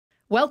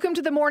Welcome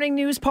to the Morning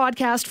News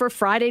Podcast for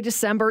Friday,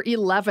 December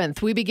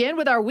 11th. We begin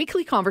with our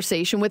weekly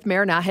conversation with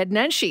Mayor Naheed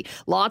Nenshi.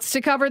 Lots to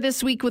cover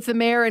this week with the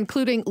mayor,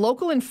 including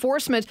local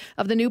enforcement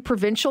of the new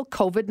provincial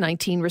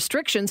COVID-19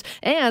 restrictions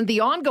and the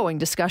ongoing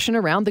discussion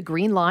around the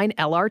Green Line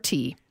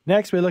LRT.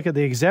 Next, we look at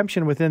the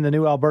exemption within the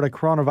new Alberta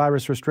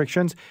coronavirus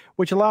restrictions,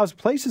 which allows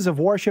places of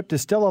worship to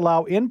still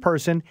allow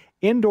in-person,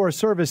 indoor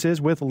services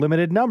with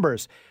limited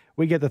numbers.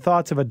 We get the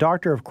thoughts of a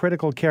doctor of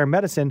critical care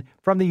medicine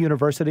from the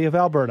University of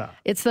Alberta.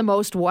 It's the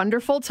most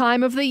wonderful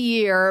time of the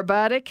year,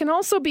 but it can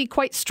also be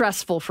quite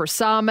stressful for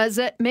some, as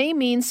it may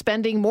mean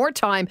spending more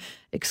time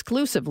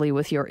exclusively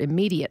with your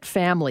immediate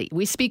family.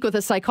 We speak with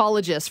a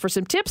psychologist for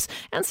some tips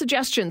and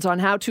suggestions on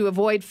how to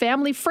avoid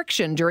family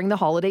friction during the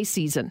holiday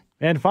season.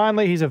 And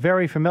finally, he's a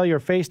very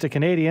familiar face to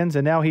Canadians,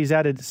 and now he's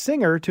added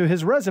singer to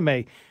his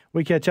resume.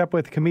 We catch up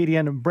with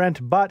comedian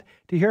Brent Butt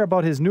to hear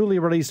about his newly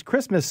released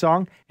Christmas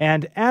song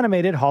and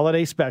animated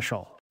holiday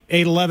special.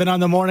 8:11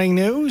 on the morning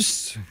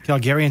news.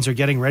 Calgarians are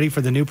getting ready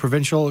for the new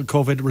provincial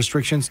COVID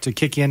restrictions to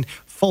kick in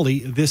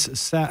fully this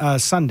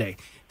Sunday.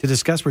 To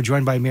discuss, we're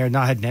joined by Mayor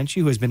Naheed Nenshi,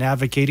 who has been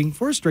advocating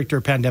for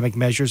stricter pandemic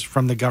measures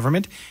from the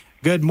government.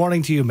 Good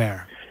morning to you,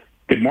 Mayor.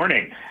 Good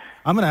morning.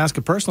 I'm going to ask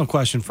a personal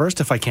question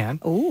first, if I can.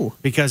 Ooh.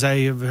 Because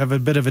I have a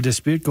bit of a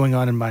dispute going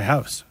on in my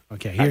house.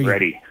 Okay, here I'm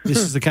ready. This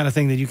is the kind of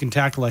thing that you can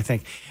tackle, I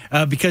think.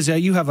 Because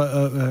you have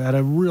had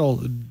a real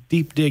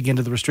deep dig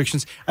into the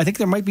restrictions. I think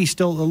there might be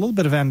still a little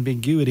bit of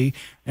ambiguity.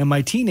 And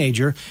my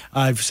teenager,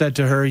 I've said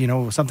to her,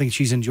 something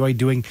she's enjoyed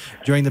doing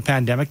during the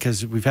pandemic,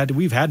 because we've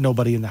had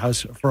nobody in the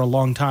house for a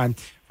long time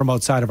from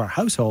outside of our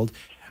household.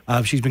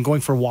 She's been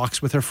going for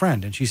walks with her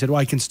friend. And she said, well,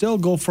 I can still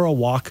go for a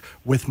walk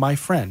with my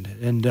friend.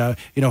 And,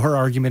 her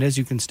argument is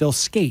you can still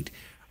skate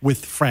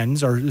with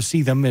friends or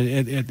see them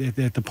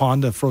at the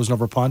pond, the frozen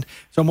over pond.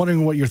 So I'm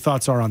wondering what your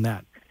thoughts are on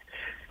that.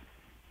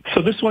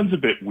 So this one's a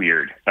bit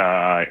weird.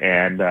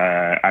 And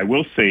I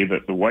will say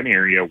that the one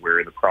area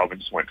where the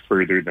province went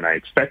further than I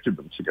expected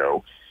them to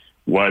go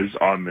was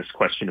on this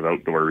question of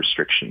outdoor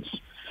restrictions.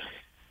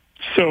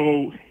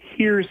 So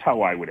here's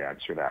how I would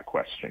answer that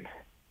question.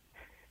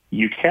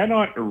 You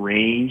cannot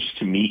arrange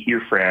to meet your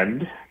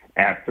friend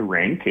at the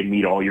rink and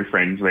meet all your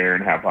friends there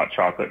and have hot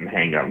chocolate and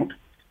hang out.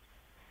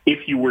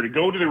 If you were to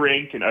go to the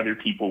rink and other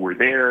people were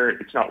there,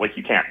 it's not like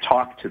you can't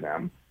talk to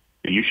them.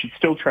 But you should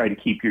still try to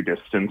keep your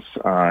distance,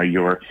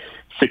 your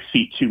 6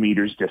 feet, 2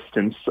 meters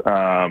distance.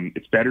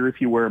 It's better if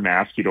you wear a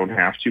mask. You don't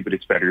have to, but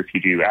it's better if you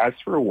do. As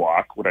for a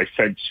walk, what I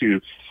said to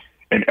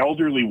an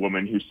elderly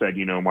woman who said,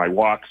 my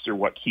walks are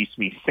what keeps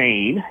me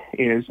sane,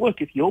 is,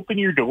 look, if you open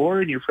your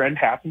door and your friend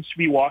happens to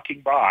be walking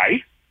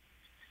by,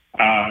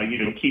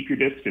 keep your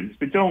distance,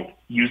 but don't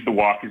use the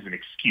walk as an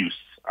excuse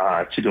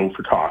to go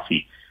for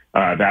coffee.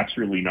 That's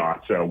really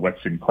not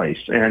what's in place.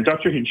 And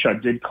Dr. Hinshaw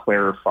did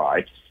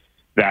clarify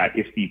that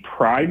if the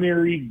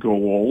primary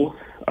goal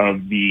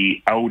of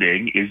the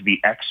outing is the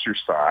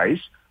exercise,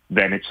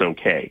 then it's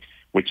okay,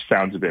 which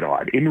sounds a bit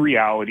odd. In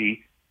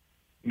reality,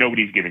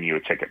 nobody's giving you a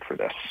ticket for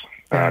this.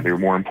 There are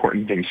more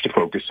important things to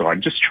focus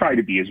on. Just try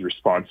to be as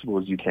responsible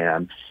as you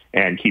can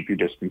and keep your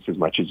distance as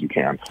much as you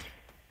can.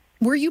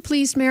 Were you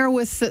pleased, Mayor,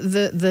 with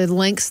the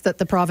lengths that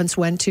the province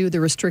went to,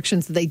 the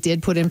restrictions that they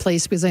did put in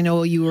place? Because I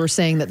know you were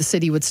saying that the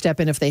city would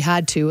step in if they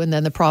had to, and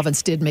then the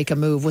province did make a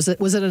move. Was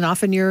it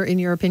enough in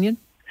your opinion?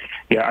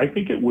 Yeah, I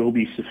think it will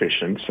be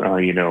sufficient.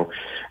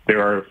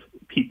 There are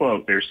people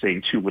out there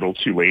saying too little,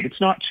 too late.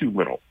 It's not too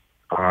little.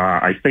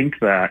 I think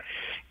that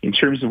in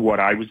terms of what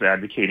I was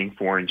advocating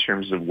for, in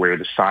terms of where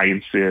the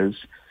science is,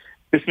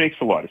 this makes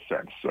a lot of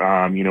sense.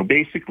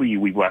 Basically,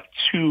 we've left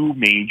two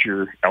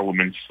major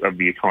elements of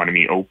the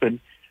economy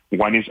open.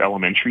 One is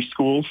elementary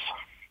schools,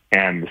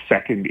 and the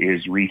second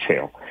is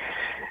retail.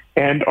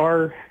 And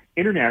our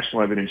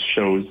international evidence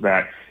shows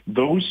that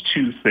those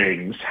two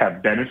things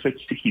have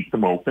benefits to keep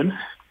them open,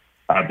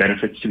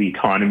 benefits to the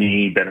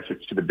economy,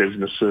 benefits to the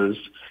businesses,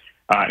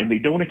 and they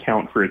don't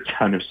account for a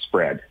ton of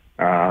spread.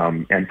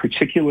 And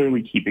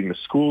particularly keeping the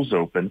schools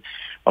open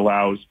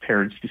allows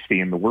parents to stay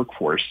in the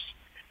workforce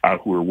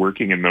who are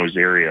working in those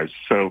areas.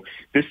 So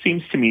this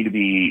seems to me to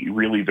be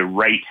really the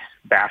right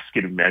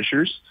basket of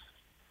measures.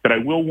 But I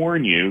will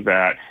warn you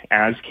that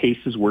as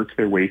cases work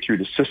their way through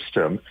the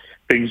system,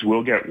 things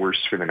will get worse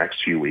for the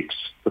next few weeks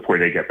before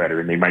they get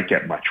better, and they might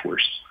get much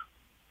worse.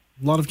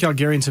 A lot of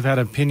Calgarians have had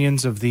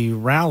opinions of the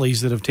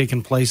rallies that have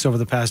taken place over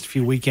the past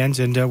few weekends,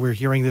 and we're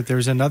hearing that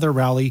there's another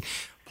rally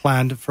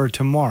planned for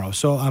tomorrow.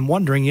 So I'm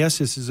wondering, yes,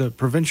 this is a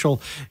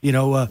provincial,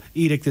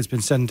 edict that's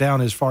been sent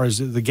down as far as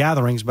the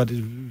gatherings, but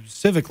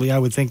civically, I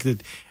would think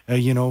that,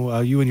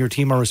 you and your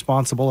team are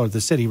responsible, or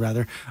the city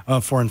rather,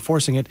 for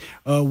enforcing it.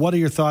 What are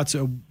your thoughts?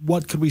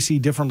 What could we see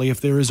differently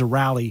if there is a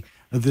rally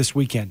this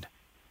weekend?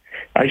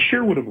 I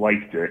sure would have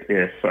liked it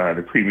if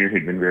the Premier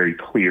had been very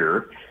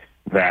clear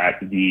that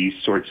these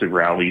sorts of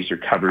rallies are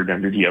covered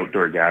under the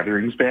outdoor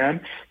gatherings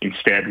ban.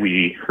 Instead,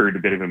 we heard a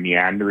bit of a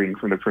meandering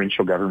from the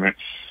provincial government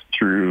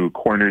through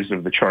corners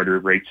of the Charter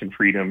of Rights and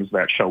Freedoms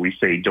that, shall we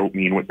say, don't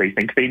mean what they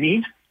think they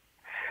mean.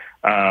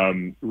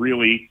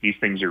 Really, these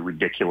things are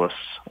ridiculous.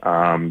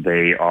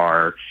 They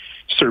are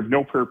serve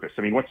no purpose.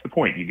 I mean, what's the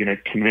point? You're going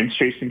to convince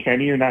Jason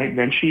Kenney or Naheed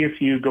Nenshi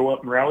if you go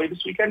out and rally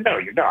this weekend? No,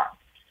 you're not.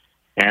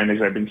 And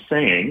as I've been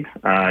saying,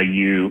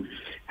 you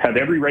have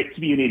every right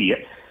to be an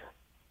idiot.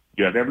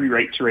 You have every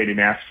right to write a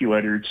nasty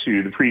letter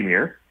to the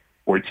Premier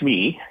or to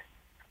me.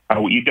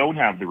 What you don't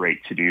have the right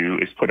to do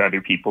is put other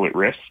people at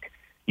risk.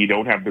 You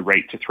don't have the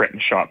right to threaten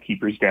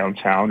shopkeepers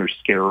downtown or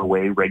scare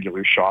away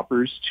regular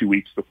shoppers 2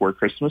 weeks before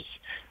Christmas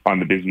on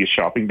the busiest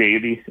shopping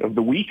day of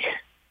the week.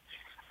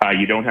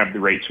 You don't have the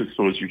right to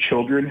expose your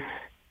children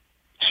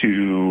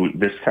to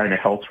this kind of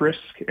health risk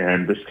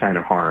and this kind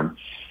of harm.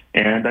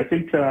 And I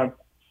think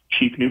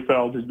Chief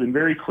Neufeld has been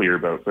very clear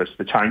about this.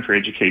 The time for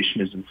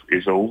education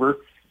is over.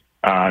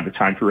 The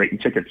time for writing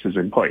tickets is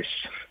in place.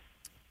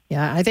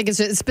 Yeah, I think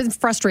it's been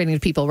frustrating to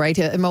people,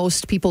 right?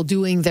 Most people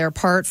doing their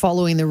part,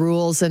 following the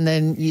rules, and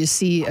then you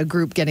see a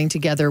group getting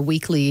together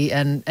weekly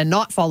and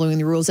not following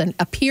the rules and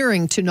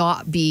appearing to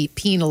not be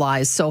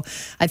penalized. So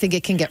I think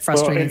it can get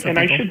frustrating for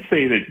people. And I should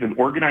say that the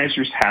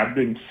organizers have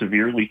been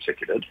severely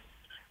ticketed.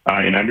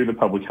 And under the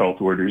public health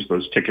orders,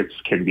 those tickets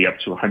can be up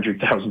to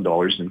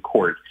 $100,000 in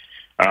court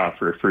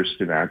for a first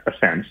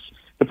offense.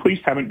 The police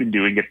haven't been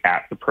doing it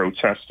at the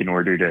protest in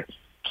order to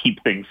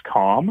keep things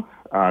calm.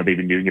 They've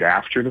been doing it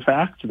after the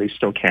fact. They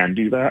still can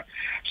do that.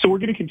 So we're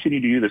going to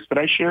continue to do this. But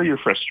I share your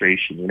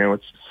frustration. You know,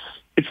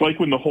 it's like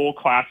when the whole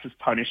class is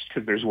punished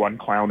because there's one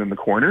clown in the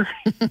corner.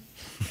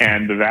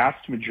 And the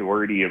vast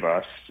majority of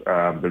us,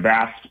 the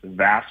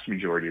vast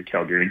majority of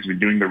Calgarians have been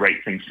doing the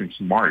right thing since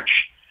March.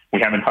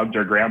 We haven't hugged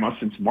our grandma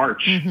since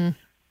March. Mm-hmm.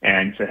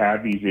 And to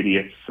have these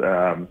idiots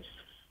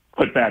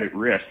put that at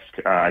risk,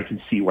 I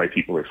can see why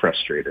people are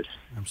frustrated.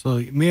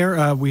 Absolutely.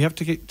 Mayor, we have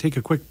to take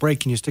a quick break.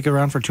 Can you stick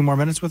around for 2 more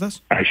minutes with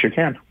us? I sure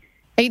can.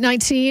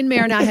 8:19,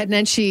 Mayor Naheed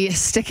Nenshi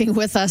sticking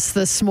with us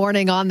this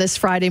morning on this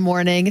Friday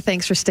morning.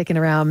 Thanks for sticking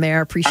around,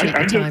 Mayor. Appreciate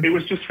your time. It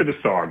was just for the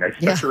song. I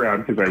stuck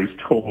around because I was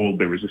told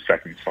there was a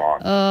second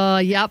song.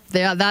 Yep,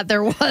 that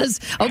there was.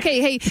 Okay,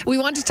 hey, we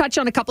want to touch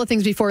on a couple of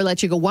things before we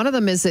let you go. One of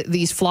them is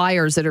these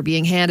flyers that are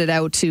being handed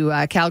out to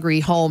Calgary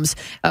homes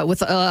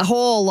with a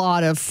whole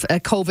lot of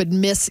COVID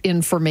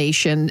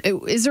misinformation.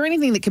 Is there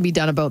anything that can be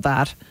done about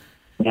that?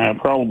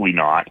 Probably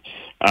not.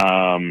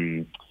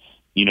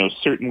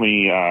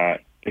 Certainly...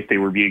 if they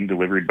were being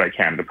delivered by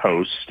Canada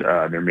Post,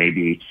 there may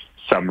be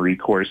some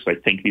recourse. I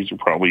think these are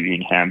probably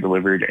being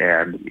hand-delivered,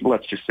 and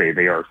let's just say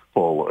they are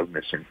full of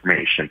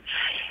misinformation.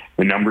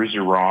 The numbers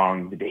are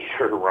wrong. The data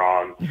are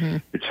wrong. Mm-hmm.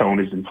 The tone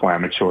is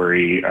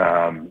inflammatory. There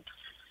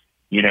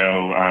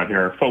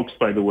are folks,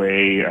 by the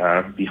way,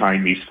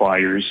 behind these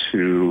flyers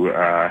who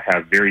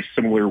have very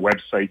similar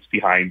websites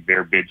behind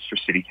their bids for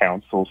city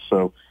council.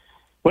 So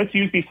let's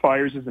use these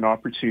flyers as an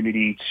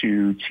opportunity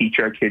to teach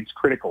our kids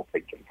critical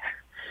thinking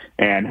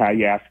and how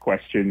you ask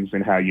questions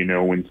and how you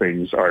know when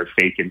things are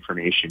fake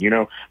information.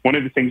 One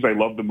of the things I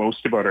love the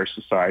most about our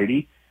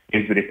society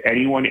is that if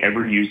anyone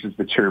ever uses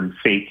the term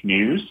fake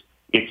news,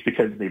 it's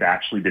because they've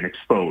actually been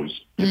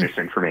exposed to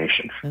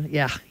misinformation.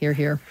 Yeah,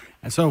 hear.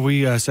 And so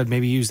we said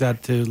maybe use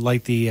that to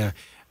light the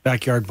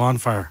backyard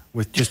bonfire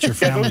with just your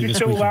family. Those are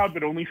still allowed,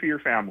 but only for your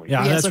family.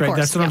 Yeah, yes, that's right. Course.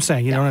 That's what I'm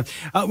saying. You don't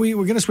have, we're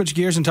going to switch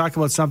gears and talk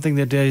about something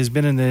that has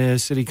been in the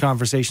city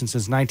conversation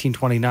since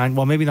 1929.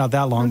 Well, maybe not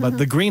that long, but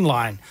the Green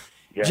Line.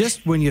 Yes.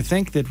 Just when you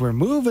think that we're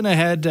moving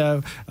ahead,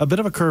 a bit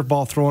of a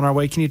curveball thrown our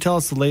way. Can you tell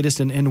us the latest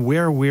and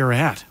where we're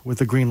at with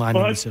the Green Line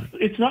in the city?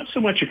 It's not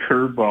so much a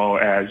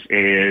curveball as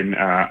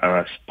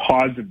a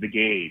pause of the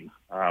game,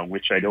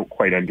 which I don't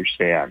quite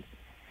understand.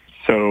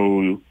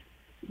 So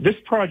this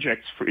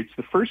project, it's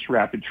the first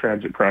rapid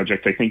transit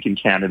project, I think, in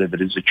Canada that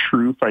is a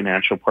true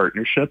financial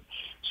partnership.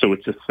 So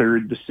it's a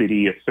third the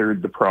city, a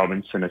third the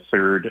province, and a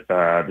third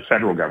the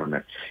federal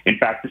government. In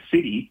fact, the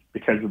city,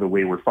 because of the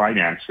way we're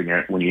financing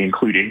it, when you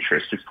include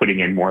interest, is putting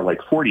in more like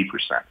 40%.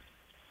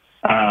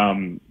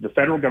 The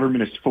federal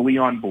government is fully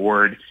on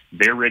board.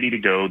 They're ready to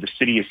go. The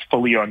city is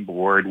fully on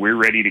board. We're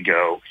ready to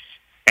go.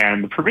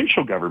 And the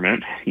provincial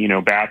government,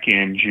 back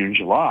in June,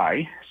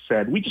 July,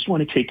 said, we just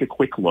want to take a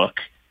quick look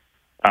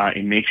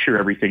and make sure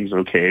everything's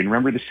okay. And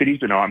remember, the city's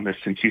been on this,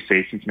 since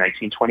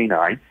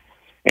 1929.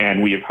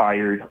 And we have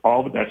hired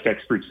all the best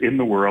experts in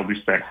the world.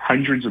 We spent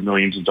hundreds of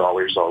millions of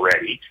dollars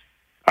already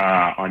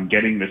on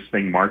getting this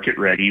thing market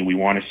ready. We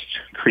want to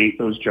create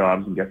those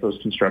jobs and get those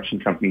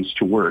construction companies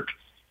to work.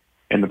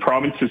 And the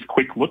province's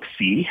quick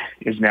look-see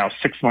is now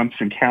 6 months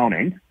and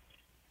counting.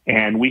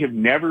 And we have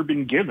never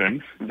been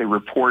given the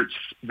reports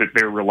that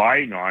they're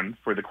relying on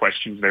for the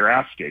questions they're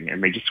asking.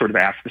 And they just sort of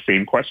ask the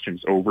same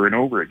questions over and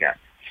over again.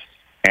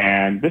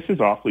 And this is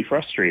awfully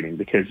frustrating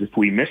because if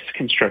we miss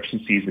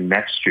construction season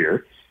next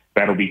year,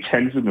 that'll be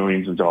tens of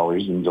millions of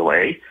dollars in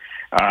delay.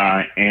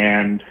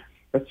 And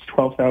that's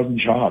 12,000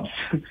 jobs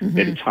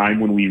at a time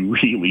when we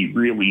really,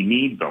 really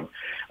need them.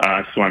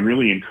 So I'm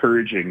really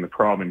encouraging the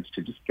province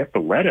to just get the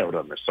lead out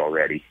on this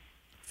already.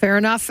 Fair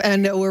enough.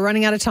 And we're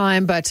running out of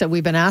time, but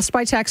we've been asked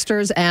by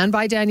texters and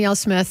by Danielle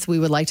Smith. We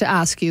would like to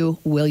ask you,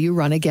 will you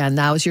run again?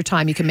 Now is your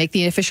time. You can make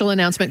the official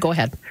announcement. Go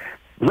ahead.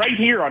 Right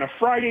here on a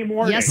Friday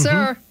morning. Yes,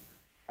 sir.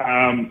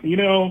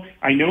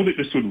 I know that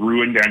this would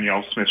ruin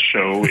Danielle Smith's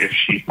show if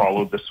she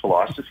followed this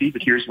philosophy,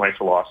 but here's my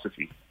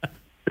philosophy.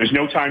 There's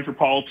no time for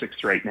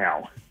politics right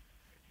now.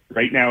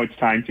 Right now, it's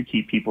time to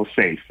keep people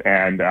safe.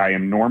 And I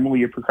am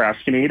normally a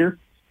procrastinator,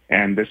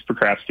 and this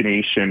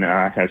procrastination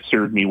has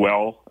served me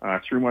well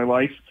through my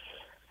life.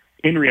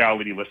 In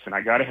reality, listen,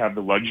 I got to have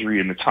the luxury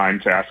and the time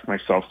to ask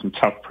myself some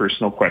tough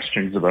personal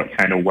questions about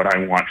kind of what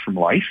I want from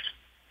life.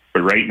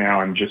 But right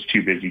now, I'm just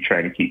too busy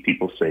trying to keep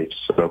people safe.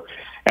 So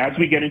as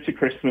we get into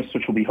Christmas,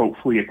 which will be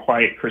hopefully a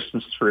quiet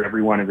Christmas for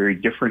everyone, a very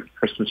different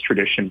Christmas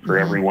tradition for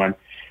everyone,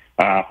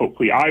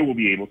 hopefully I will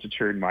be able to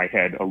turn my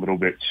head a little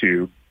bit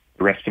to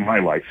the rest of my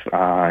life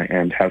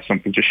and have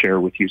something to share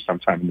with you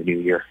sometime in the new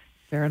year.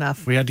 Fair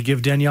enough. We had to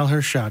give Danielle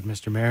her shot,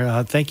 Mr.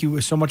 Mayor. Thank you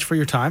so much for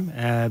your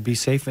time. Be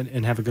safe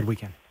and have a good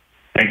weekend.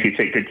 Thank you.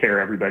 Take good care,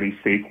 everybody.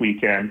 Safe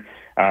weekend.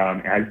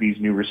 As these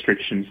new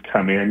restrictions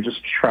come in,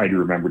 just try to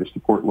remember to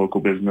support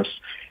local business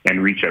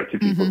and reach out to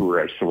people who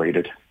are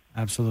isolated.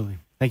 Absolutely.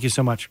 Thank you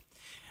so much.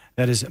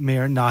 That is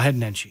Mayor Naheed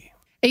Nenshi.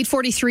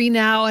 8:43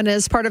 now, and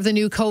as part of the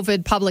new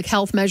COVID public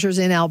health measures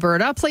in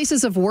Alberta,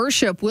 places of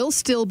worship will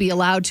still be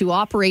allowed to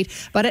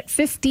operate, but at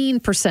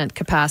 15%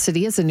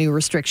 capacity as the new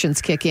restrictions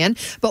kick in.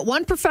 But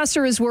one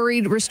professor is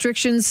worried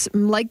restrictions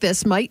like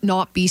this might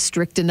not be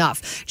strict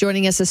enough.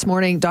 Joining us this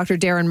morning, Dr.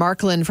 Darren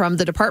Marklin from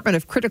the Department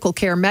of Critical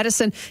Care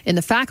Medicine in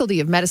the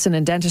Faculty of Medicine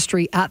and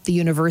Dentistry at the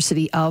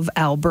University of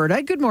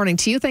Alberta. Good morning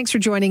to you. Thanks for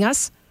joining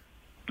us.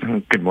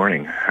 Good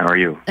morning. How are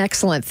you?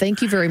 Excellent.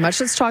 Thank you very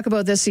much. Let's talk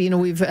about this.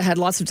 We've had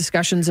lots of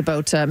discussions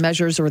about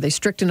measures. Are they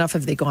strict enough?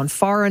 Have they gone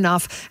far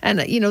enough? And,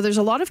 there's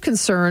a lot of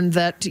concern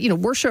that,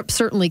 worship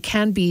certainly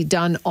can be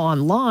done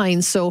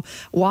online. So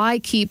why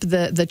keep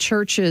the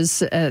churches,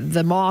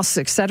 the mosques,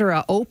 et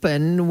cetera,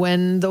 open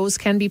when those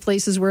can be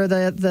places where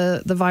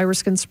the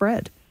virus can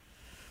spread?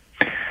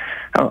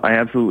 Oh, I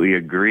absolutely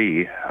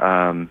agree.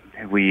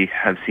 We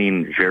have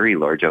seen very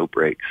large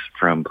outbreaks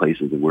from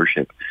places of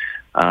worship.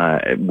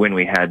 When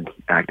we had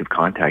active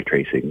contact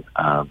tracing,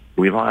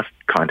 we lost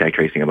contact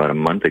tracing about a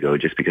month ago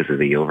just because of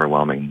the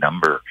overwhelming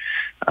number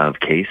of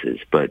cases.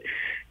 But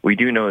we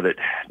do know that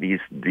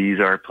these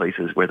are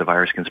places where the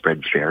virus can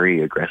spread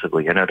very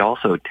aggressively, and it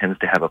also tends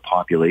to have a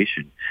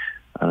population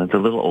that's a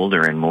little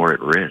older and more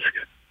at risk.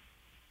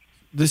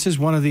 This is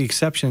one of the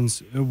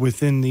exceptions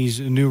within these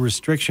new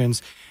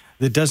restrictions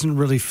that doesn't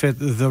really fit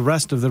the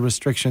rest of the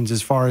restrictions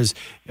as far as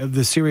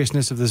the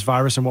seriousness of this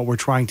virus and what we're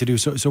trying to do.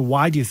 So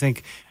why do you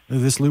think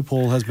this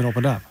loophole has been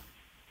opened up?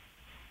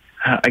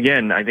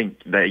 Again, I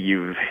think that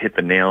you've hit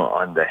the nail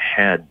on the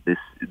head.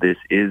 This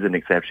is an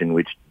exception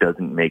which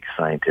doesn't make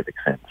scientific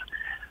sense.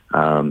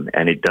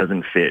 And it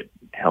doesn't fit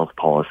health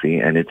policy.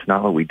 And it's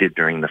not what we did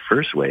during the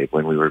first wave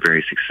when we were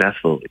very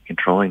successful at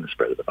controlling the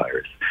spread of the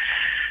virus.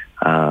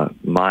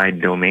 My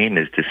domain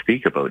is to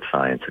speak about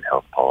science and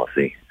health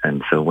policy.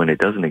 And so when it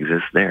doesn't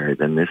exist there,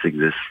 then this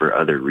exists for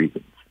other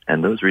reasons.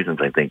 And those reasons,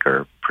 I think,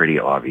 are pretty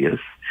obvious.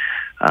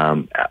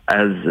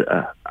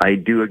 I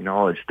do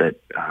acknowledge that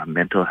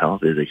mental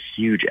health is a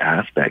huge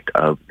aspect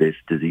of this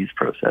disease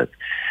process.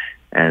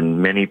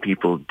 And many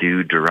people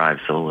do derive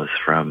solace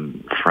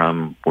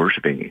from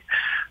worshiping.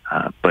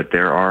 But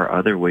there are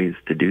other ways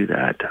to do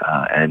that.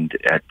 And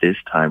at this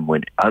time,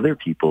 when other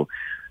people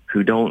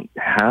who don't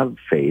have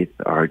faith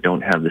or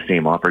don't have the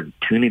same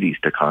opportunities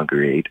to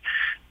congregate,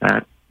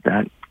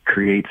 that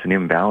creates an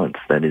imbalance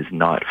that is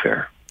not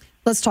fair.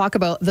 Let's talk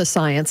about the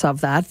science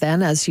of that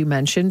then. As you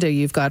mentioned,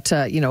 you've got,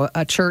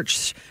 a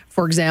church,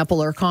 for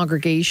example, or a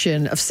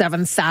congregation of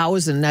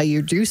 7,000. Now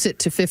you reduce it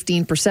to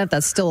 15%.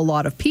 That's still a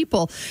lot of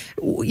people.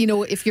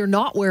 If you're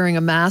not wearing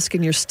a mask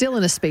and you're still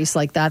in a space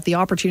like that, the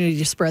opportunity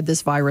to spread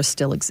this virus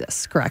still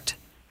exists, correct?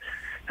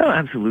 Oh,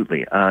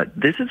 absolutely.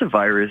 This is a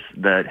virus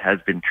that has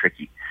been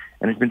tricky.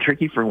 And it's been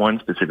tricky for one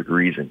specific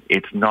reason.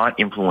 It's not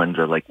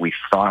influenza like we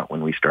thought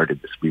when we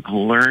started this. We've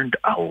learned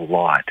a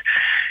lot.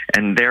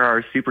 And there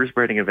are super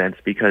spreading events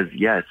because,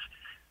 yes,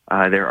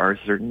 there are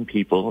certain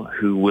people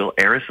who will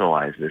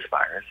aerosolize this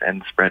virus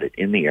and spread it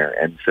in the air.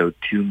 And so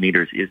 2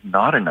 meters is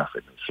not enough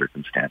in those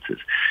circumstances.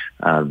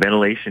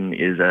 Ventilation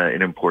is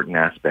an important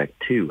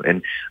aspect, too.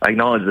 And I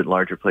acknowledge that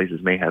larger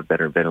places may have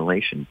better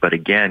ventilation. But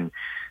again,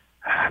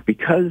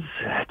 because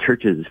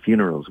churches,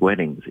 funerals,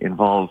 weddings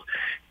involve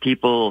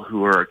people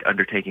who are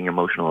undertaking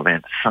emotional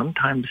events,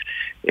 sometimes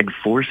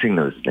enforcing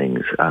those things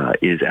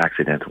is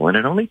accidental. And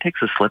it only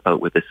takes a slip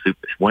out with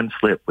one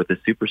slip with a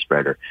super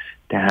spreader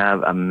to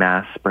have a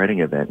mass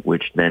spreading event,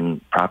 which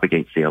then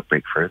propagates the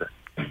outbreak further.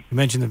 You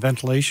mentioned the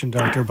ventilation,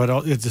 Doctor, but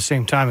at the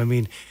same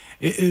time,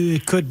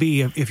 it could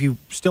be if you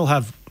still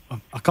have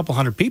a couple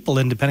hundred people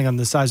in, depending on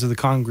the size of the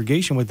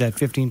congregation with that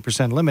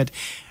 15% limit,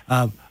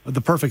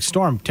 the perfect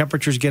storm.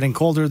 Temperatures getting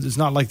colder. It's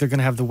not like they're going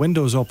to have the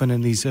windows open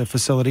in these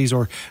facilities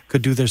or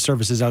could do their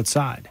services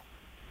outside.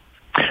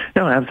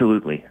 No,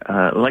 absolutely.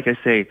 Like I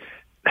say,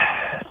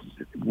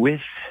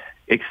 with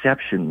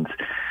exceptions,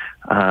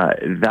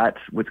 that's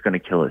what's going to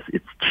kill us.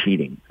 It's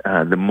cheating.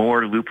 The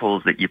more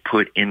loopholes that you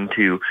put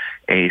into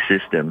a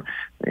system,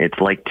 it's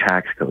like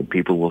tax code.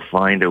 People will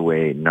find a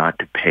way not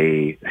to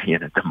pay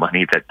the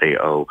money that they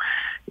owe.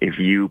 If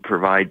you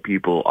provide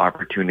people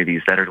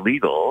opportunities that are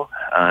legal,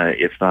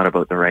 if thought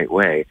about the right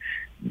way,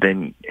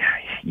 then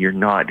you're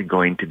not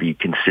going to be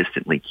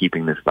consistently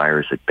keeping this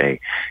virus at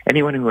bay.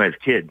 Anyone who has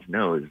kids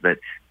knows that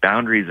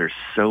boundaries are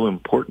so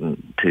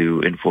important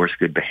to enforce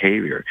good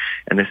behavior.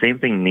 And the same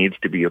thing needs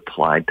to be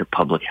applied to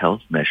public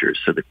health measures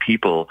so that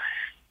people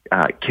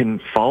can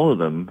follow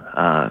them,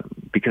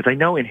 because I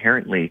know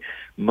inherently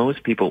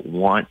most people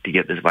want to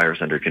get this virus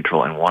under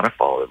control and want to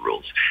follow the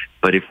rules.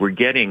 But if we're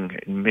getting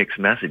mixed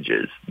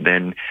messages,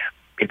 then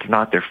it's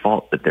not their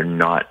fault that they're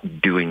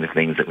not doing the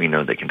things that we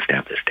know that can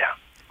stamp this down.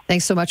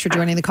 Thanks so much for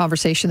joining the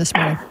conversation this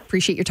morning.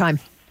 Appreciate your time.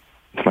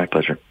 It's my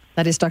pleasure.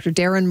 That is Dr.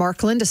 Darren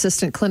Markland,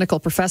 Assistant Clinical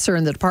Professor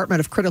in the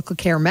Department of Critical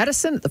Care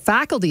Medicine at the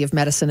Faculty of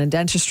Medicine and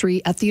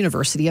Dentistry at the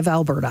University of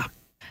Alberta.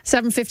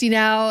 7:50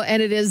 now,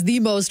 and it is the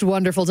most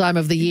wonderful time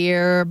of the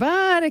year,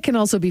 but it can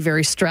also be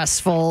very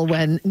stressful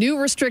when new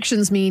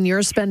restrictions mean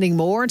you're spending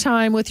more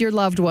time with your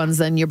loved ones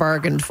than you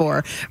bargained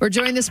for. We're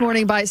joined this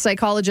morning by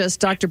psychologist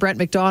Dr. Brent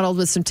McDonald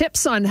with some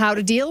tips on how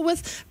to deal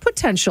with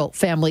potential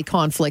family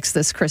conflicts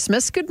this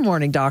Christmas. Good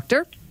morning,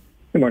 Doctor.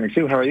 Good morning,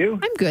 Sue. How are you?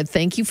 I'm good.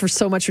 Thank you for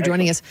so much for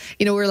joining us.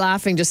 We're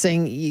laughing just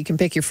saying you can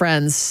pick your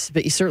friends,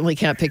 but you certainly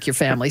can't pick your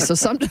family. So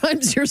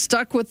sometimes you're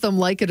stuck with them,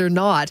 like it or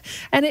not.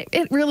 And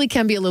it really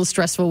can be a little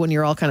stressful when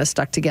you're all kind of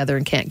stuck together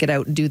and can't get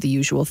out and do the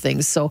usual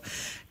things. So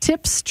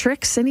tips,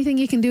 tricks, anything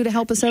you can do to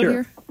help us out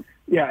here?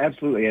 Yeah,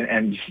 absolutely.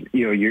 And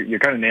you're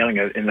kind of nailing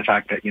it in the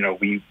fact that,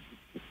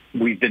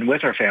 we've been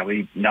with our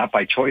family, not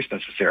by choice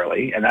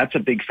necessarily. And that's a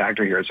big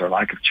factor here is our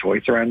lack of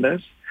choice around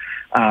this.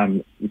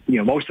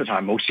 Most of the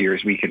time, most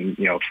years, we can,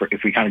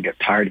 if we kind of get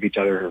tired of each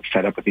other or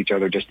fed up with each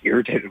other, just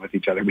irritated with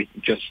each other, we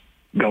can just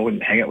go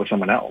and hang out with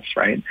someone else,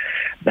 right?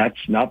 That's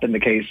not been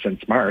the case since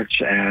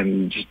March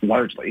and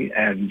largely,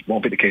 and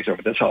won't be the case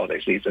over this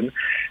holiday season.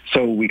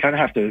 So we kind of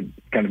have to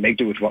kind of make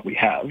do with what we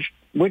have,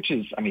 which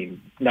is,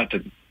 not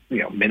to,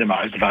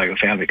 minimize the value of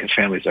family, because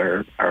families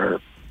are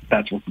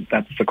that's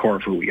the core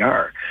of who we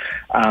are.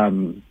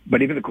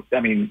 But even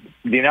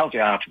the analogy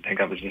I often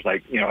think of is just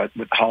like, with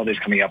the holidays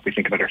coming up, we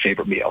think about our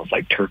favorite meals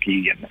like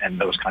turkey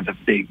and those kinds of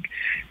big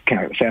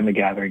kind of family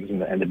gatherings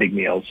and the big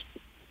meals.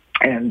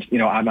 And,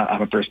 I'm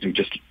a person who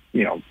just,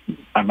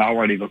 I'm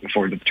already looking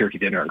forward to the turkey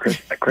dinner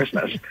at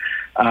Christmas.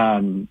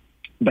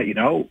 But,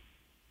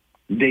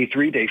 day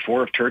 3, day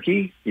 4 of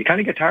turkey, you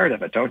kind of get tired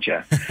of it, don't you?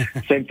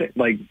 Same thing,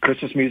 like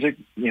Christmas music,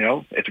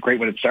 it's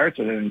great when it starts,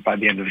 and then by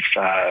the end of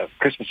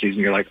Christmas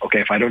season, you're like, okay,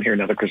 if I don't hear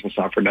another Christmas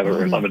song for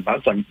another 11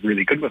 months, I'm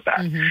really good with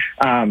that.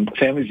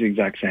 Family's the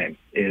exact same,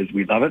 is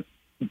we love it,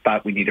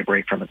 but we need a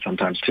break from it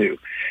sometimes too.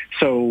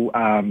 So,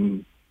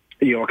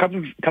 a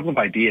couple of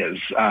ideas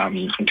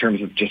in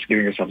terms of just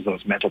giving yourselves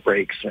those mental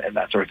breaks and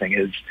that sort of thing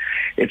is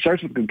it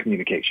starts with good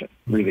communication.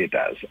 Really it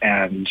does.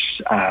 And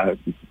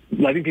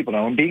letting people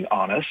know and being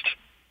honest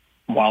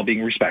while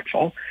being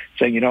respectful,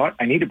 saying, you know what,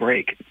 I need a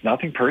break. It's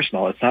nothing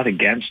personal. It's not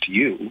against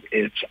you.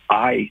 It's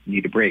I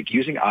need a break.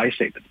 Using I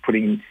statements,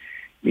 putting,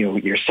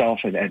 yourself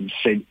and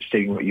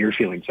stating what your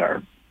feelings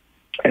are,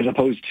 as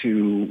opposed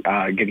to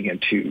getting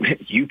into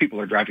you people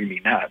are driving me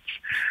nuts.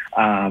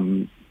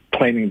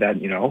 Claiming that,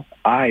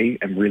 I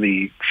am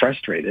really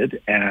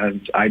frustrated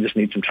and I just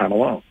need some time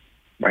alone,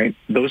 right?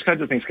 Those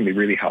kinds of things can be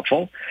really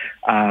helpful.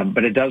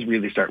 But it does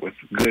really start with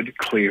good,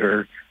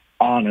 clear,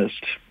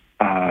 honest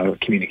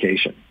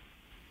communication.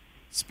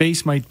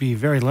 Space might be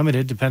very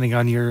limited depending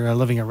on your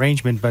living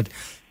arrangement, but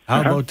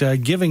how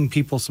about giving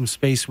people some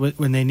space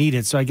when they need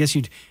it? So I guess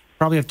you'd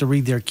probably have to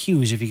read their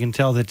cues. If you can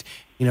tell that,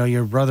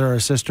 your brother or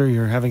sister,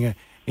 you're having a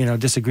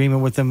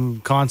disagreement with them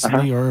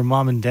constantly, or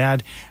mom and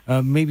dad,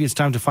 maybe it's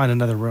time to find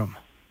another room.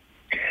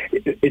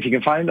 If you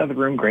can find another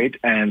room, great.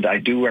 And I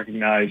do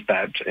recognize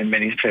that in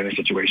many family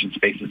situations,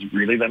 space is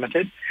really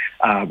limited.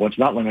 What's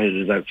not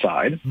limited is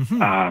outside.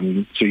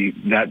 So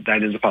that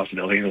is a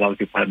possibility. And a lot of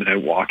people have been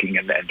out walking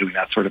and doing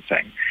that sort of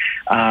thing.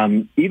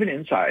 Even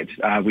inside,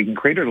 we can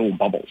create our little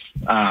bubbles.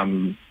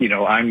 I'm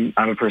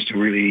a person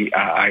who really,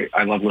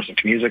 I love listening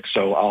to music,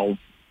 so I'll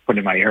put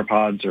in my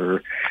AirPods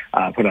or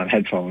put on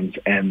headphones,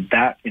 and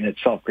that in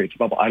itself creates a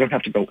bubble. I don't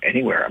have to go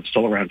anywhere. I'm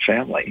still around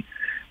family,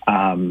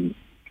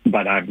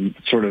 but I'm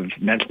sort of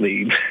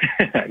mentally,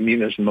 I mean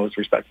this in the most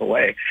respectful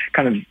way,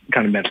 kind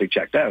of mentally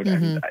checked out.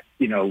 And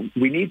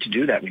we need to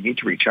do that. We need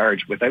to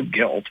recharge without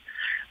guilt.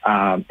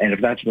 And if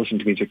that's listening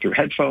to music through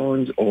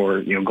headphones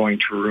or going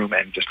to a room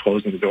and just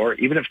closing the door,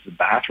 even if it's the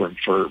bathroom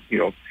for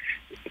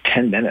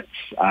 10 minutes,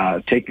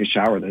 take a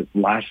shower that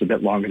lasts a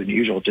bit longer than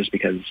usual just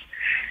because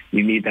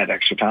you need that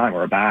extra time,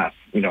 or a bath.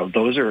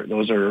 Those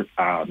are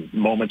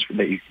moments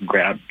that you can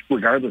grab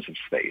regardless of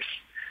space.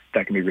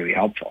 That can be really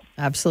helpful.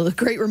 Absolutely.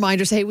 Great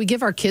reminders. Hey, we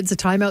give our kids a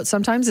timeout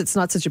sometimes. It's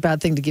not such a bad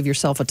thing to give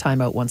yourself a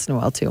timeout once in a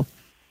while too.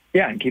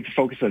 Yeah, and keep the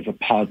focus as a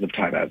positive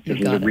timeout.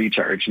 This is a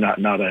recharge, not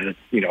a,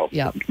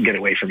 get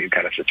away from you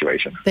kind of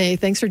situation. Hey,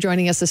 thanks for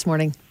joining us this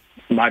morning.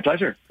 My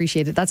pleasure.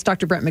 Appreciate it. That's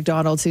Dr. Brent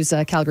McDonald, who's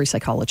a Calgary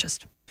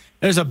psychologist.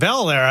 There's a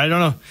bell there. I don't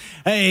know.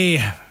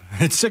 Hey,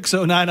 it's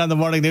 6:09 on the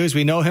Morning News.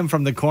 We know him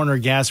from the Corner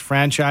Gas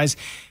franchise,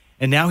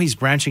 and now he's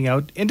branching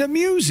out into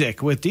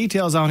music with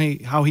details on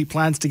how he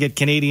plans to get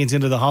Canadians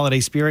into the holiday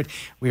spirit.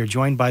 We are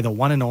joined by the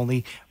one and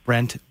only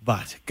Brent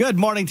Butt. Good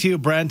morning to you,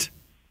 Brent.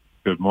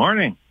 Good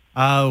morning.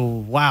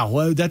 Oh, wow.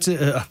 Well, that's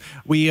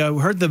we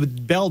heard the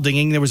bell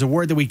dinging. There was a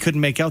word that we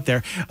couldn't make out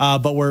there,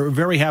 but we're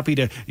very happy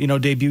to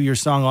debut your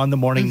song on the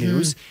Morning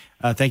News.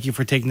 Thank you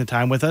for taking the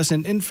time with us.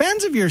 And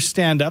fans of your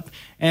stand-up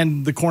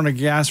and the Corner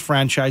Gas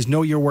franchise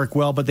know your work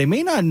well, but they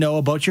may not know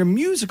about your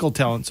musical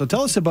talent. So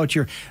tell us about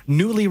your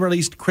newly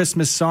released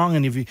Christmas song,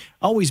 and have you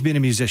always been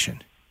a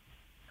musician?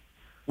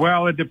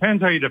 Well, it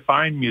depends how you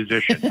define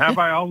musician. Have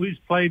I always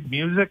played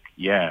music?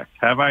 Yes.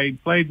 Have I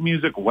played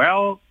music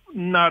well?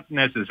 Not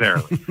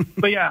necessarily.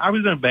 But yeah, I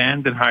was in a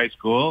band in high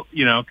school,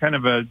 kind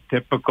of a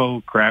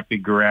typical crappy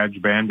garage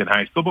band in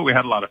high school, but we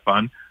had a lot of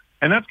fun.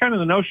 And that's kind of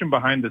the notion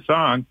behind the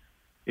song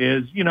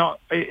is,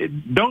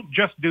 don't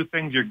just do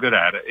things you're good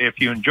at. If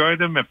you enjoy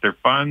them, if they're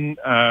fun,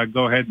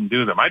 go ahead and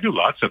do them. I do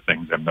lots of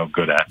things I'm no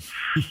good at.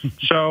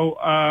 So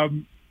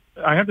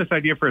I had this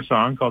idea for a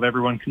song called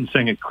Everyone Can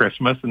Sing at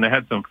Christmas, and they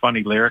had some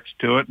funny lyrics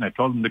to it. And I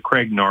told them to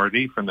Craig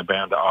Nordy from the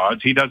band The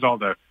Odds. He does all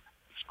the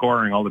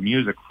scoring, all the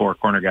music for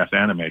Corner Gas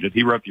Animated.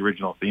 He wrote the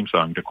original theme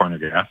song to Corner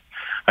Gas.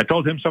 I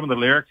told him some of the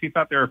lyrics. He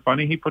thought they were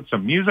funny. He put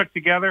some music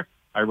together.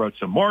 I wrote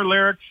some more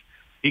lyrics.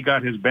 He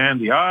got his band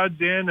The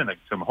Odds in and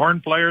some horn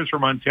players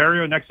from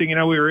Ontario. Next thing you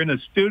know, we were in a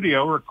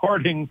studio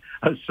recording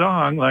a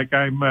song like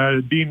I'm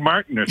Dean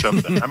Martin or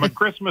something. I'm a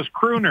Christmas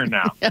crooner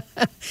now.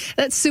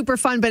 That's super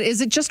fun. But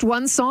is it just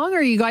one song, or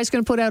are you guys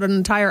going to put out an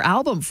entire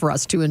album for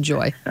us to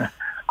enjoy?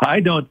 I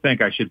don't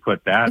think I should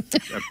put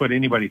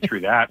anybody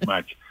through that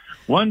much.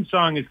 One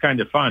song is kind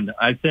of fun,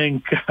 I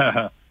think,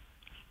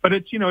 but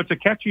it's it's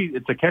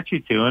a catchy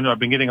tune. I've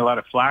been getting a lot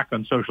of flack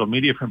on social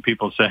media from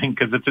people saying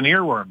because it's an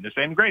earworm. They're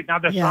saying, "Great, now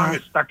this song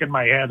is stuck in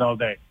my head all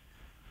day."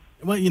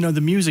 Well,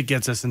 the music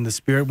gets us in the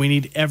spirit. We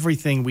need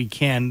everything we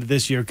can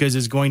this year because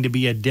it's going to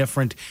be a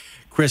different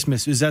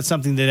Christmas. Is that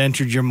something that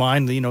entered your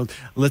mind?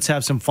 Let's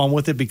have some fun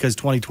with it because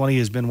 2020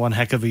 has been one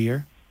heck of a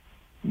year.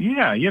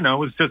 Yeah,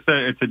 it's just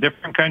it's a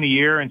different kind of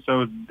year, and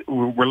so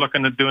we're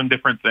looking at doing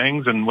different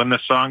things. And when the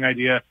song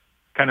idea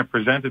kind of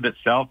presented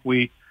itself,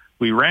 we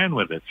ran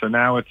with it. So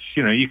now it's,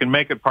 you can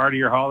make it part of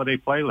your holiday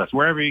playlist.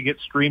 Wherever you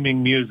get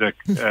streaming music,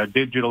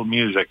 digital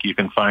music, you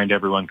can find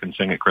Everyone Can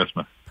Sing at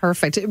Christmas.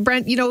 Perfect.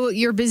 Brent,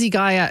 you're a busy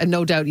guy,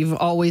 no doubt. You've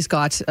always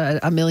got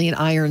a million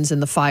irons in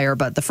the fire,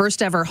 but the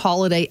first ever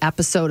holiday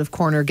episode of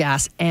Corner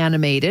Gas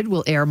Animated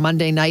will air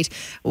Monday night.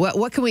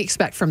 What can we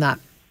expect from that?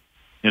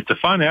 It's a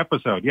fun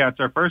episode. Yeah, it's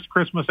our first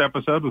Christmas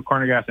episode with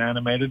Corner Gas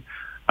Animated.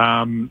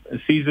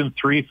 Season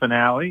 3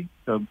 finale,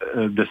 so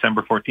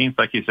December 14th,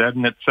 like you said,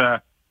 and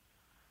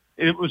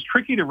it was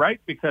tricky to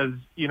write because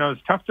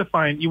it's tough to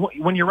find.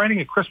 When you're writing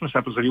a Christmas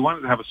episode, you want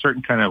it to have a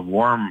certain kind of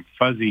warm,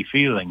 fuzzy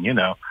feeling,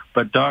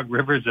 But Dog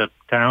River's a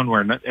town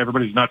where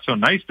everybody's not so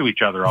nice to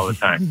each other all the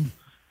time,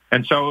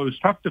 and so it was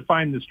tough to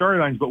find the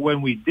storylines. But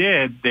when we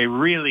did, they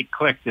really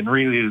clicked and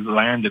really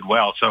landed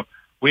well. So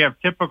we have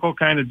typical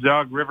kind of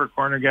Dog River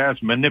Corner Gas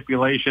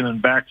manipulation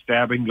and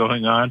backstabbing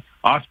going on.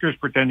 Oscar's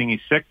pretending he's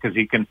sick because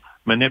he can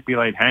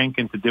manipulate Hank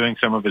into doing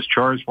some of his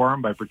chores for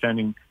him by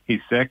pretending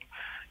he's sick.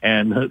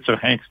 And so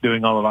Hank's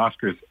doing all of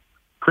Oscar's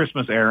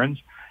Christmas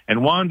errands.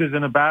 And Wanda's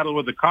in a battle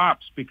with the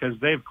cops because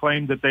they've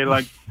claimed that they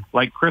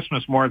like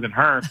Christmas more than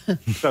her.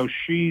 So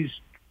she's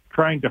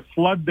trying to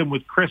flood them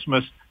with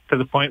Christmas to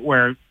the point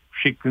where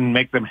she can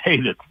make them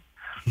hate it.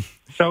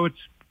 So it's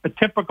a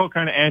typical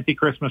kind of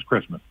anti-Christmas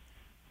Christmas.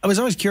 I was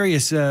always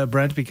curious,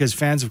 Brent, because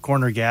fans of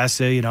Corner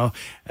Gas,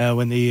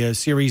 when the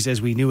series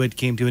as we knew it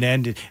came to an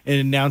end, it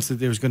announced that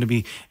there was going to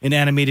be an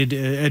animated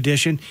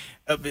edition.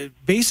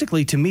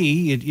 Basically, to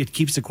me, it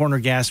keeps the Corner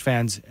Gas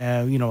fans,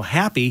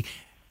 happy.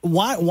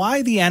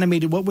 Why the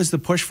animated? What was the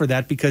push for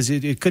that? Because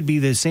it could be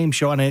the same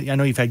show, and I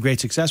know you've had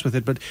great success with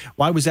it, but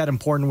why was that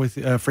important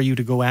for you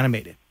to go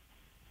animated?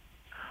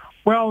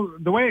 Well,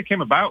 the way it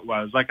came about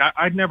was,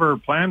 I'd never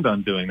planned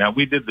on doing that.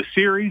 We did the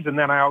series, and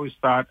then I always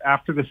thought,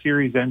 after the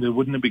series ended,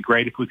 wouldn't it be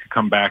great if we could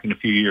come back in a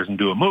few years and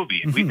do a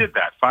movie? And we did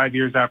that. 5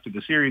 years after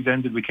the series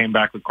ended, we came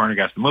back with Corner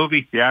Gas, the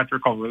movie,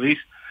 theatrical release.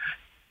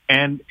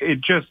 And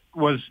it just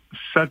was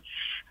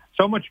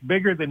so much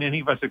bigger than any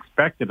of us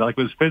expected. It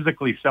was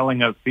physically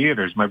selling out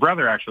theaters. My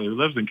brother, actually, who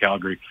lives in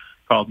Calgary,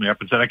 called me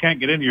up and said, "I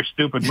can't get into your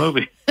stupid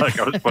movie." I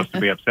was supposed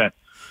to be upset.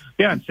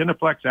 Yeah, and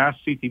Cineplex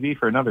asked CTV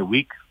for another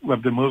week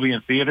of the movie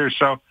in theaters.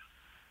 So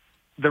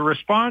the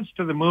response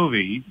to the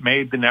movie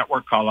made the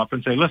network call up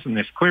and say, "Listen,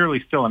 there's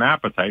clearly still an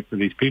appetite for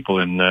these people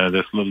in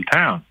this little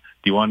town.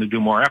 Do you want to do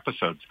more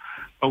episodes?"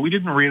 But we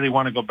didn't really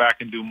want to go back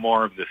and do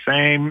more of the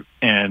same.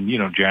 And,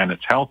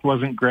 Janet's health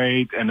wasn't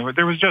great. And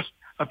there was just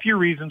a few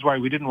reasons why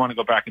we didn't want to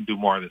go back and do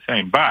more of the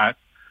same. But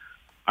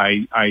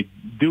I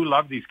do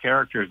love these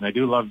characters, and I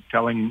do love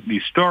telling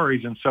these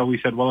stories. And so we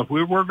said, well, if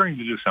we were going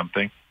to do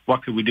something,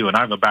 what could we do? And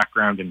I have a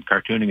background in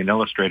cartooning and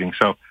illustrating.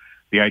 So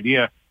the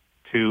idea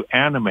to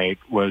animate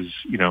was,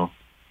 it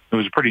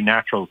was a pretty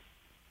natural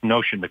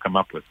notion to come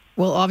up with.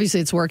 Well, obviously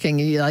it's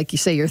working. Like you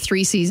say, you're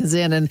 3 seasons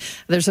in, and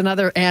there's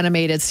another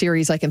animated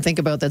series I can think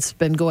about that's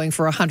been going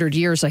for 100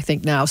 years, I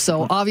think now.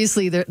 So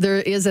obviously there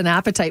is an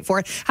appetite for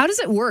it. How does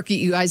it work?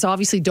 You guys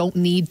obviously don't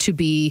need to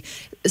be,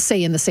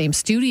 say, in the same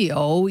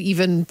studio,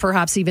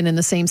 perhaps even in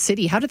the same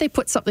city. How do they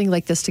put something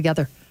like this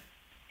together?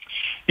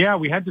 Yeah,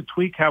 we had to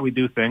tweak how we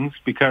do things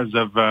because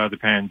of the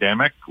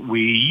pandemic.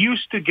 We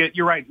used to get,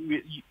 you're right,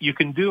 you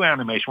can do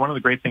animation. One of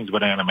the great things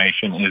about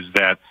animation is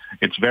that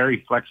it's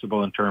very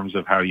flexible in terms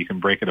of how you can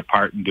break it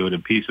apart and do it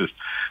in pieces.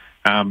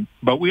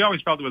 But we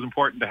always felt it was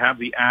important to have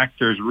the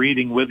actors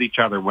reading with each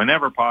other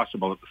whenever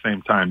possible at the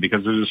same time,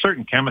 because there's a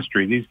certain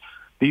chemistry.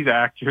 These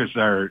actors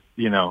are,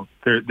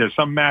 there's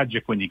some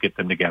magic when you get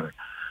them together.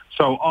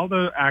 So all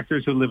the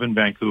actors who live in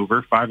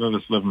Vancouver, 5 of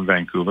us live in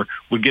Vancouver,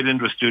 would get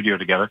into a studio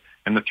together,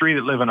 and the 3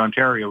 that live in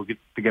Ontario would get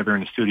together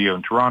in a studio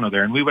in Toronto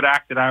there, and we would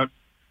act it out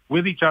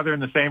with each other in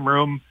the same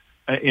room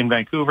in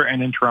Vancouver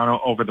and in Toronto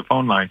over the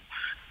phone line.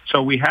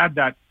 So we had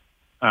that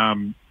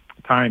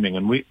timing,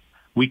 and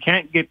we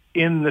can't get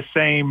in the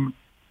same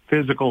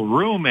physical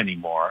room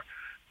anymore,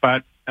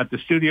 but at the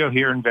studio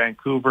here in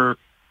Vancouver,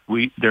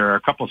 there are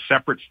a couple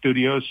separate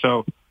studios,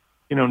 so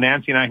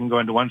Nancy and I can go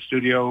into one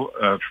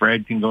studio,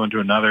 Fred can go into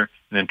another,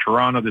 and in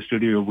Toronto, the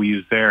studio we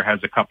use there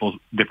has a couple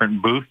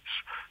different booths.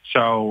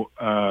 So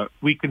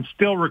we can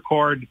still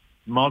record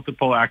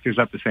multiple actors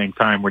at the same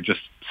time. We're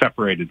just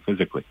separated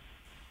physically.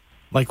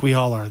 Like we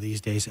all are these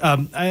days.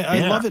 I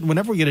love it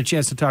whenever we get a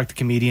chance to talk to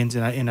comedians,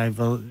 and I've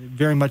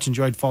very much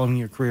enjoyed following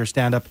your career,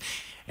 stand-up,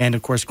 and,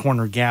 of course,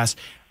 Corner Gas.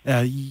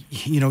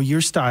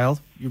 Your style,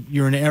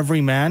 you're an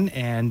everyman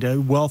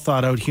and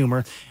well-thought-out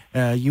humor.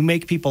 You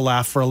make people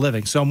laugh for a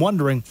living. So I'm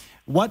wondering,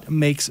 what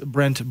makes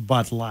Brent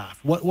Butt laugh?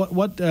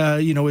 What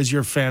is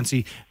your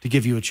fancy to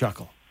give you a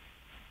chuckle?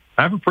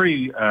 I have a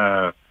pretty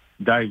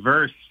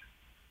diverse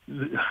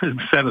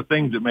set of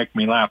things that make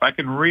me laugh. I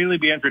can really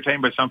be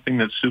entertained by something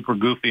that's super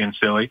goofy and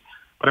silly,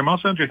 but I'm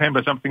also entertained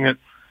by something that's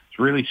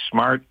really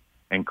smart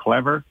and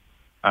clever.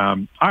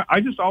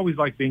 I just always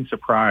like being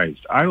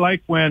surprised. I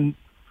like when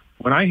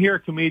I hear a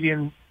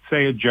comedian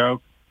say a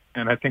joke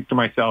and I think to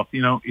myself,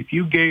 if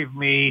you gave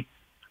me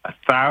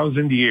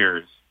 1,000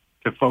 years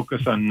to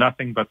focus on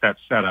nothing but that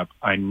setup,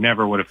 I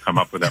never would have come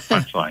up with that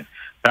punchline.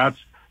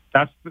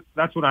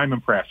 That's what I'm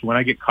impressed when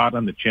I get caught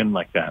on the chin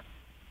like that.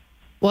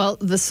 Well,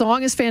 the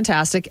song is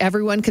fantastic.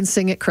 Everyone can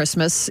sing at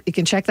Christmas. You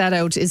can check that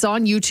out. It's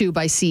on YouTube,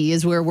 I see,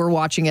 is where we're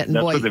watching it. And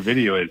that's where the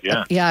video is,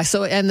 yeah. Yeah,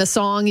 and the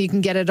song, you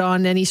can get it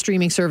on any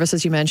streaming service,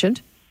 as you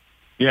mentioned.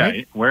 Yeah,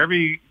 right? Wherever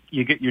you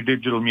get your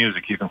digital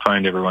music, you can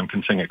find Everyone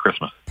Can Sing at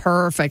Christmas.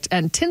 Perfect.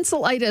 And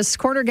Tinselitis,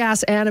 Corner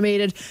Gas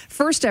animated,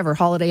 first ever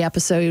holiday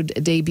episode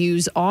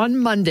debuts on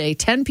Monday,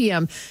 10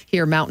 p.m.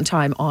 here Mountain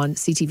Time on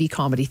CTV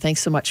Comedy.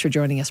 Thanks so much for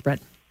joining us,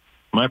 Brent.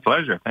 My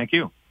pleasure. Thank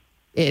you.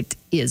 It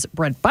is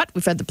Brent Butt.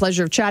 We've had the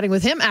pleasure of chatting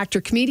with him, actor,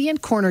 comedian,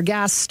 Corner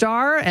Gas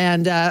star,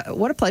 and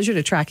what a pleasure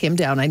to track him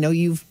down. I know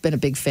you've been a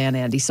big fan,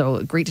 Andy,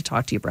 so great to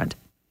talk to you, Brent.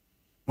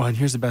 Well, and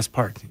here's the best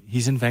part.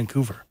 He's in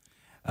Vancouver.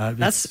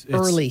 That's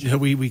early.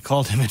 We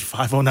called him at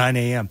 5:09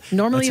 a.m.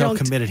 Normally, that's how you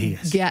don't committed he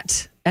is.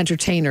 Get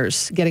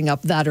entertainers getting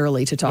up that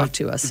early to talk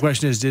to us. The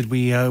question is, did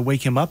we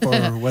wake him up,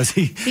 or was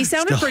he? He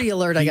sounded pretty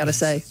alert, I got to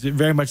say.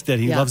 Very much did.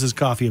 He loves his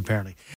coffee, apparently.